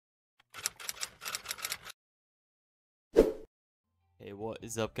Hey, what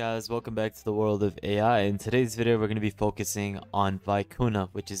is up guys? Welcome back to the world of AI. In today's video, we're going to be focusing on Vicuna,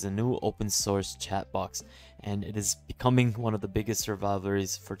 which is a new open source chat box, and it is becoming one of the biggest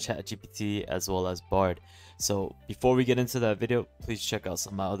rivalries for ChatGPT as well as Bard. So before we get into that video, please check out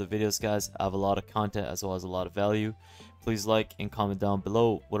some of my other videos, guys. I have a lot of content as well as a lot of value. Please like and comment down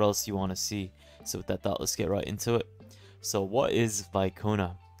below what else you want to see. So with that thought, let's get right into it. So what is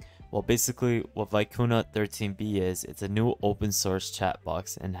Vicuna? Well, basically what Vicuna-13B is, it's a new open source chat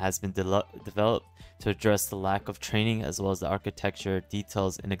box and has been developed to address the lack of training as well as the architecture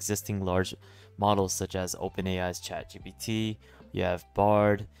details in existing large models such as OpenAI's ChatGPT, you have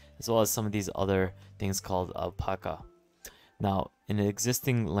Bard, as well as some of these other things called Alpaca. Now, in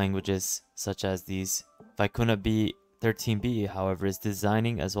existing languages such as these, Vicuna-13B, however, is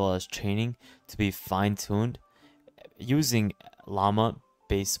designing as well as training to be fine-tuned using LLaMA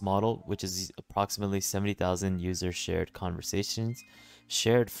base model, which is approximately 70,000 user shared conversations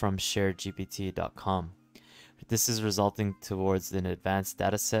shared from ShareGPT.com. This is resulting towards an advanced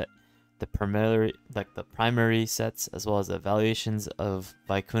data set. The primary sets as well as the evaluations of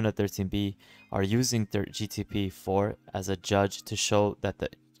Vicuna-13B are using GTP4 as a judge to show that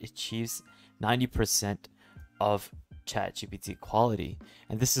it achieves 90% of ChatGPT quality,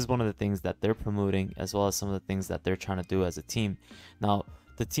 and this is one of the things that they're promoting as well as some of the things that they're trying to do as a team. Now,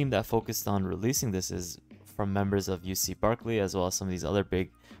 the team that focused on releasing this is from members of UC Berkeley as well as some of these other big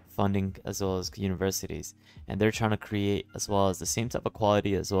funding as well as universities, and they're trying to create as well as the same type of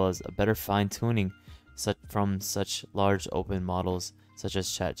quality as well as a better fine-tuning from such large open models such as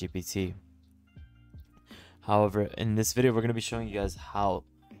ChatGPT. However, in this video we're going to be showing you guys how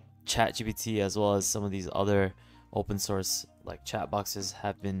ChatGPT as well as some of these other open source like chat boxes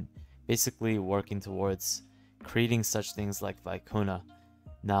have been basically working towards creating such things like Vicuna.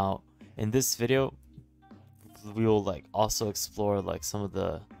 Now, in this video, we will also explore some of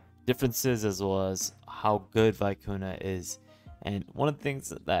the differences as well as how good Vicuna is. And one of the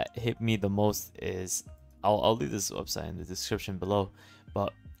things that hit me the most is, I'll leave this website in the description below,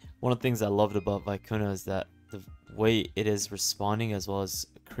 but one of the things I loved about Vicuna is that the way it is responding as well as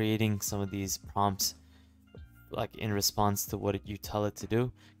creating some of these prompts in response to what you tell it to do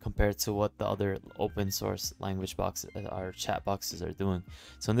compared to what the other open source language boxes or chat boxes are doing.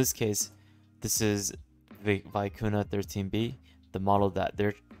 So in this case, this is Vicuna-13B, the model that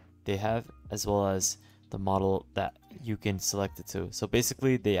they have, as well as the model that you can select it to. So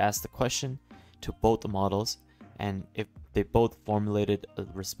basically they asked the question to both the models, and if they both formulated a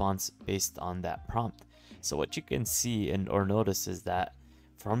response based on that prompt. So what you can see or notice is that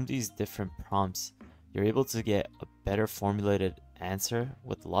from these different prompts, you're able to get a better formulated answer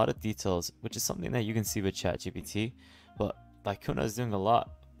with a lot of details, which is something that you can see with ChatGPT. But Vicuna is doing a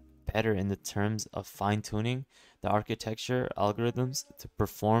lot better in the terms of fine-tuning the architecture algorithms to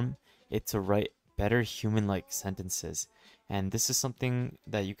perform it to write better human-like sentences. And this is something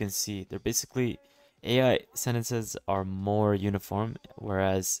that you can see. They're basically, AI sentences are more uniform,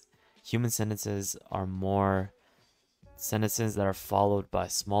 whereas human sentences are more sentences that are followed by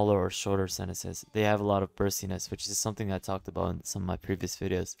smaller or shorter sentences. They have a lot of burstiness, which is something I talked about in some of my previous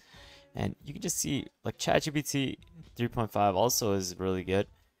videos. And you can just see ChatGPT 3.5 also is really good,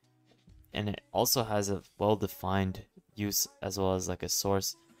 and it also has a well-defined use as well as a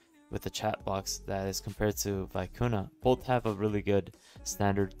source with the chat box that is compared to Vicuna. Both have a really good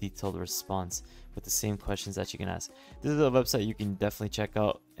standard detailed response with the same questions that you can ask. This is a website you can definitely check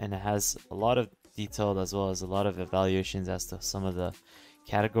out, and it has a lot of detailed as well as a lot of evaluations as to some of the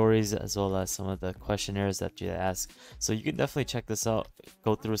categories as well as some of the questionnaires that you ask. So you can definitely check this out,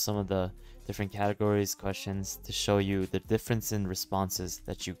 go through some of the different categories, questions to show you the difference in responses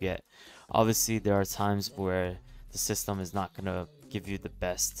that you get. Obviously there are times where the system is not going to give you the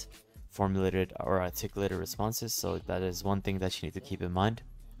best formulated or articulated responses, so that is one thing that you need to keep in mind.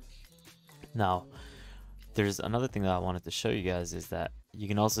 Now, there's another thing that I wanted to show you guys is that you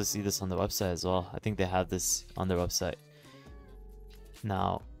can also see this on the website as well. I think they have this on their website.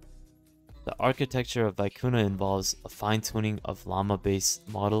 Now, the architecture of Vicuna involves a fine-tuning of LLaMA-based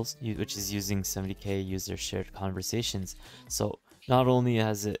models, which is using 70K user shared conversations. So not only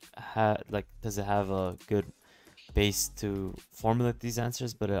does it have a good base to formulate these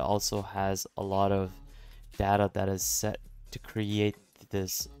answers, but it also has a lot of data that is set to create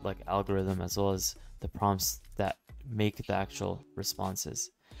this algorithm as well as the prompts that make the actual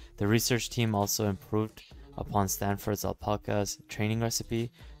responses. The research team also improved upon Stanford Alpaca's training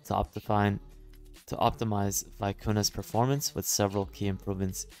recipe to optimize Vicuna's performance with several key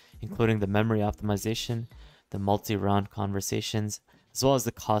improvements, including the memory optimization, the multi-round conversations, as well as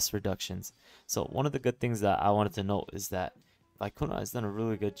the cost reductions. So one of the good things that I wanted to note is that Vicuna has done a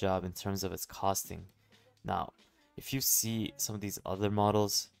really good job in terms of its costing. Now, if you see some of these other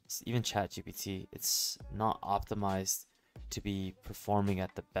models, even ChatGPT, it's not optimized to be performing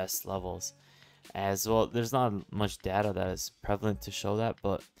at the best levels. As well, there's not much data that is prevalent to show that,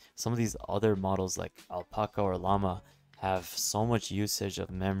 but some of these other models like Alpaca or LLaMA have so much usage of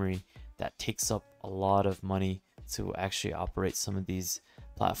memory that takes up a lot of money to actually operate some of these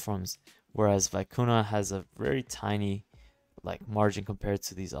platforms, whereas Vicuna has a very tiny like margin compared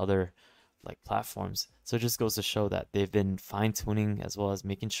to these other like platforms. So it just goes to show that they've been fine-tuning as well as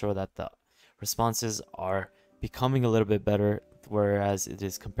making sure that the responses are becoming a little bit better, whereas it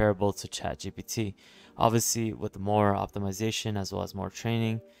is comparable to ChatGPT. Obviously, with more optimization as well as more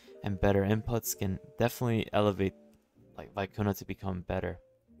training and better inputs can definitely elevate like Vicuna to become better.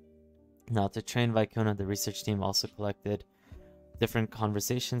 Now, to train Vicuna, the research team also collected different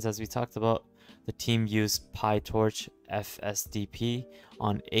conversations as we talked about. The team used PyTorch FSDP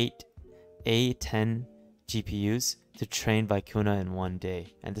on 8 A10 GPUs to train Vicuna in one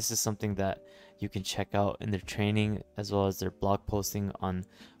day. And this is something that you can check out in their training as well as their blog posting on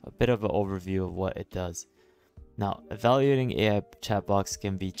a bit of an overview of what it does. Now, evaluating AI chatbots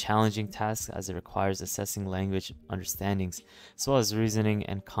can be challenging tasks as it requires assessing language understandings as well as reasoning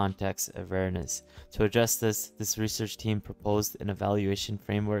and context awareness. To address this, this research team proposed an evaluation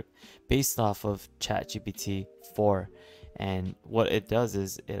framework based off of ChatGPT 4. And what it does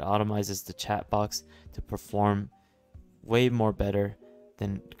is it automizes the chatbots to perform way more better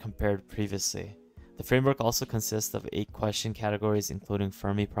than compared previously. The framework also consists of 8 question categories, including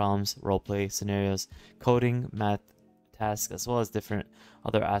Fermi problems, roleplay scenarios, coding, math tasks, as well as different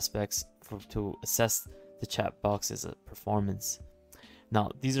other aspects to assess the chatbot's performance.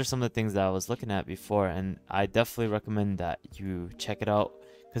 Now, these are some of the things that I was looking at before, and I definitely recommend that you check it out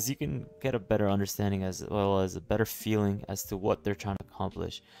because you can get a better understanding as well as a better feeling as to what they're trying to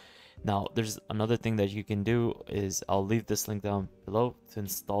accomplish. Now, there's another thing that you can do is I'll leave this link down below to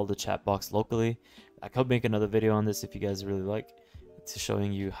install the chat box locally. I could make another video on this if you guys really like, to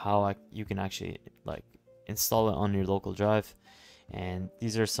showing you how you can actually like install it on your local drive. And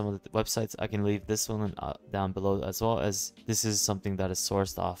these are some of the websites. I can leave this one down below, as well as this is something that is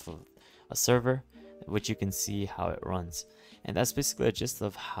sourced off of a server, which you can see how it runs. And that's basically a gist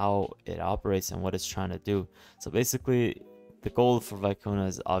of how it operates and what it's trying to do. So basically, the goal for Vicuna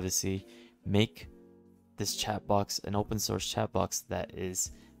is obviously make this chat box an open source chat box that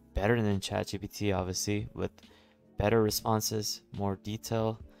is better than ChatGPT, obviously, with better responses, more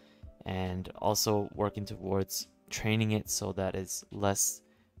detail, and also working towards training it so that it's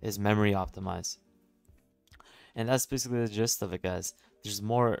is memory optimized. And that's basically the gist of it, guys. There's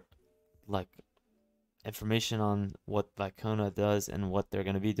more like information on what Vicuna does and what they're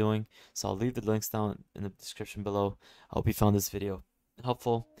going to be doing, so I'll leave the links down in the description below. I hope you found this video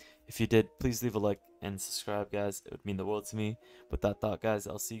helpful. If you did, please leave a like and subscribe, guys. It would mean the world to me. With that thought, guys,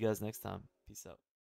 I'll see you guys next time. Peace out.